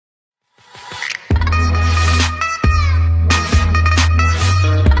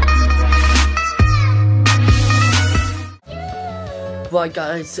Right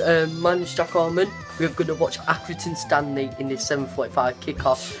guys, my name's Jack Hardman. We're going to watch Accrington Stanley in this 7:45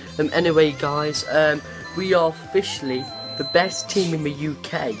 kickoff. Anyway guys, we are officially the best team in the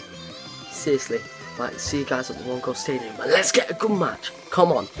UK. Seriously. Right, see you guys at the One Goal Stadium. But let's get a good match.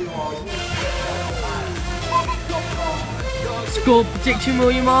 Come on. Score prediction,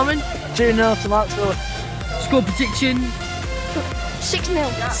 William Hardman? 2-0 to Mansfield. Score prediction? 6-0.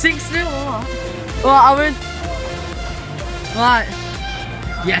 6-0? Alright, Aaron? Right.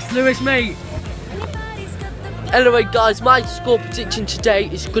 Yes, Lewis, mate. Anyway, guys, my score prediction today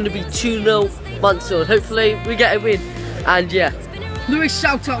is going to be 2-0 Mansfield. Hopefully, we get a win. And yeah. Lewis,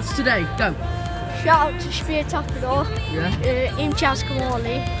 shout outs today. Go. Shout out to Sphere Tapidor, Yeah. Imchaz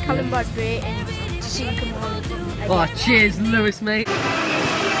Kamali, Callum Bradbury, and Tassine Kamali. Oh, cheers, Lewis, mate.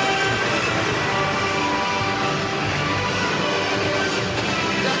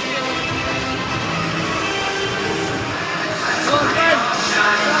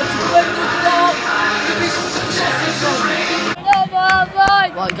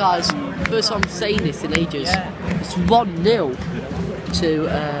 Right guys, first time I'm saying this in ages. It's 1-0 to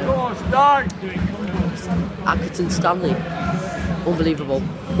Accrington Stanley. Unbelievable.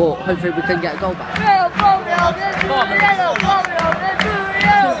 But hopefully we can get a goal back.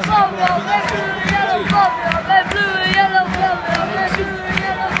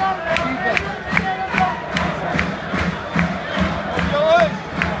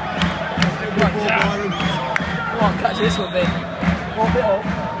 Come on, catch this one, mate. One bit up.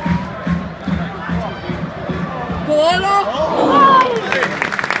 Go on, up!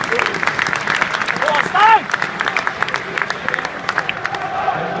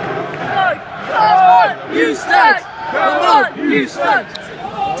 You stand! Come on, you stand!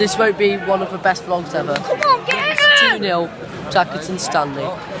 This won't be one of the best vlogs ever. Come on, get in! It's 2-0 to Accrington Stanley.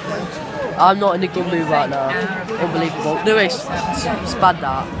 I'm not in a good mood right now. Unbelievable. Lewis, it's bad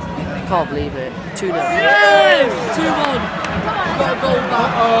that. Can't believe it. 2-0. Yes! 2-1. Got a goal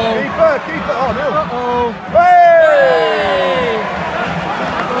back. Keep it on, Hey!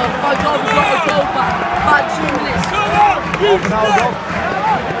 Oh my God, we got a goal back. Back 2 minutes.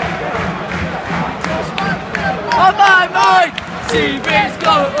 Oh my mind! TV's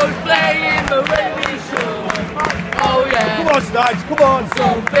got us playing the way we should. Oh yeah. Come on, Stags, come on.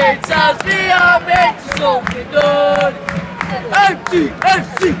 Something tells me I'm into something good. FC!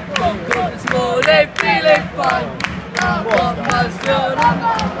 One cup this morning, feeling fine. I've got my skill, I'm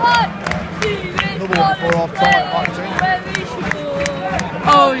not right. TV's got us playing the way we should.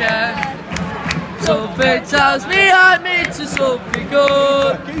 Oh yeah. Something tells me I'm into something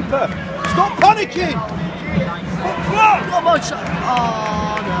good. Keeper, stop panicking. Come on, shot.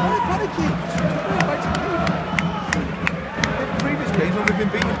 Oh no. Panicking. In previous games when we've been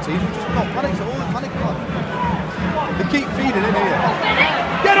beating teams, we've just not panicked at all. Panic on. They keep feeding in here.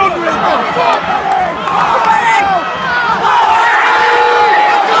 Get under it!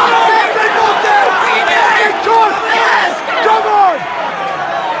 Come on!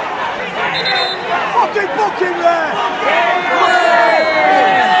 Fucking book him there!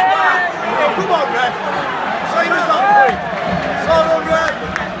 Come on, ref! Same as that three! Solid, ref!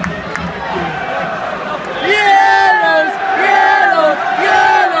 Yellows! Yellows!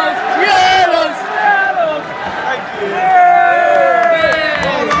 Yellows! Yellows! Thank you!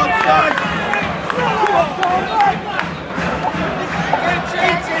 Well done, Stan! Come on! You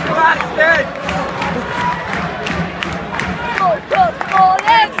cheating bastard!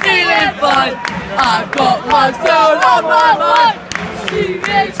 Feeling fine. I've got my soul on my mind.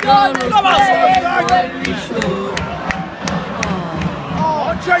 TV's got us playing the way we should.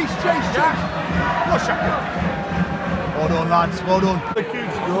 Oh, chase! What's happening? Well done, lads, well done. The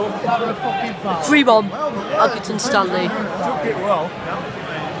kids go. 3-1, Accrington Stanley. Took it well.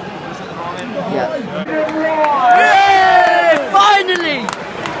 Yeah. Yay! Finally!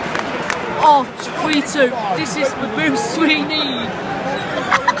 Oh, 3-2. This is the boost we need.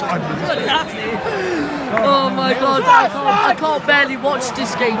 Oh my God, I can't barely watch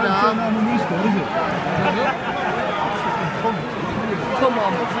this game now. Come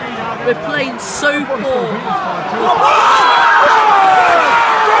on, we're playing so poor.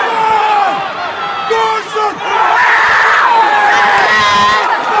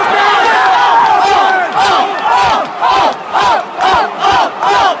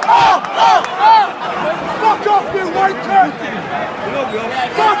 Fuck off, you wanker!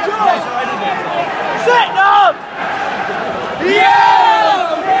 Fuck off! Sit down!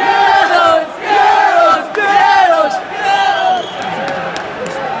 Yellows!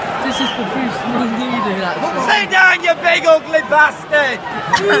 This is the boost we needed, actually. Sit down, you big ugly bastard!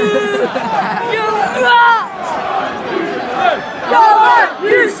 You rat! Go on,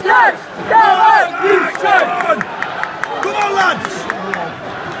 Houston! Go on, Houston! Come on, lads!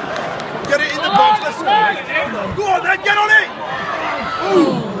 Get it in the box, let's go! Go on then, get on it!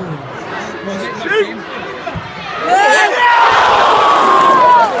 Ooh. Shoot!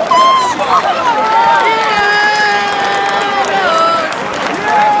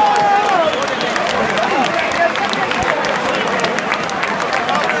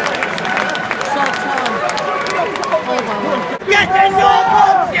 Get in your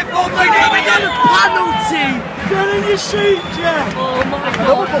box, you fucking idiot! Penalty! Get in your seat, Jeff! Oh my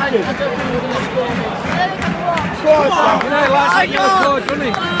God! I don't think we're going to score.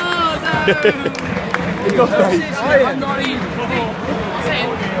 I'm not even.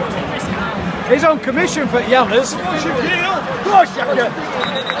 He's on commission for Yanners. Go on, Shaka!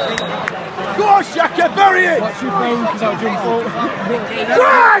 Go on, Shaka, bury it! What's your phone? Because I'll jump forward. Go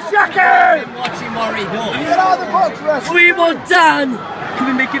on, Shaka! Watching what he does. Get out of the box, rest! 3-1 Dan! Can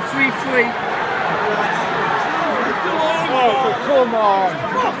we make it 3-3? Oh, come on!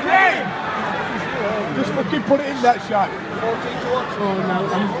 Just fucking put it in that shot. Oh no,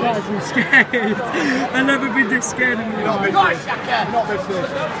 I'm scared. I've never been this scared in my life. Not this.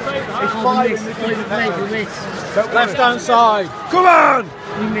 It's fine. We missed. Left hand side. Come on!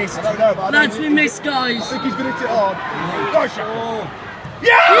 We missed. I don't know, but I Lads, we missed, guys. think he's going to hit it on. Go, Shaka!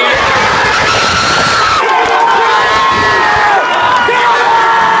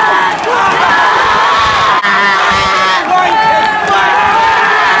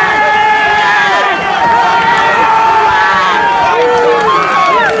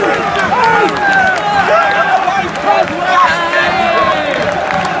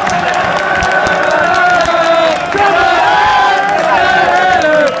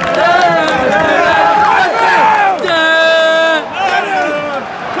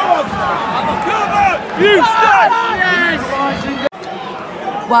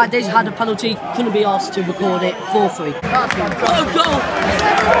 Right, they just had a penalty, couldn't be asked to record it, 4-3. Oh, goal!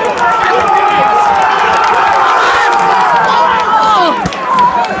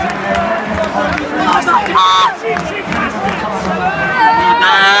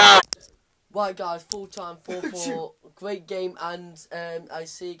 Right guys, full time, 4-4, great game, and I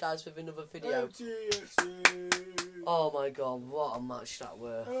see you guys with another video. Oh my God, what a match that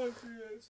were.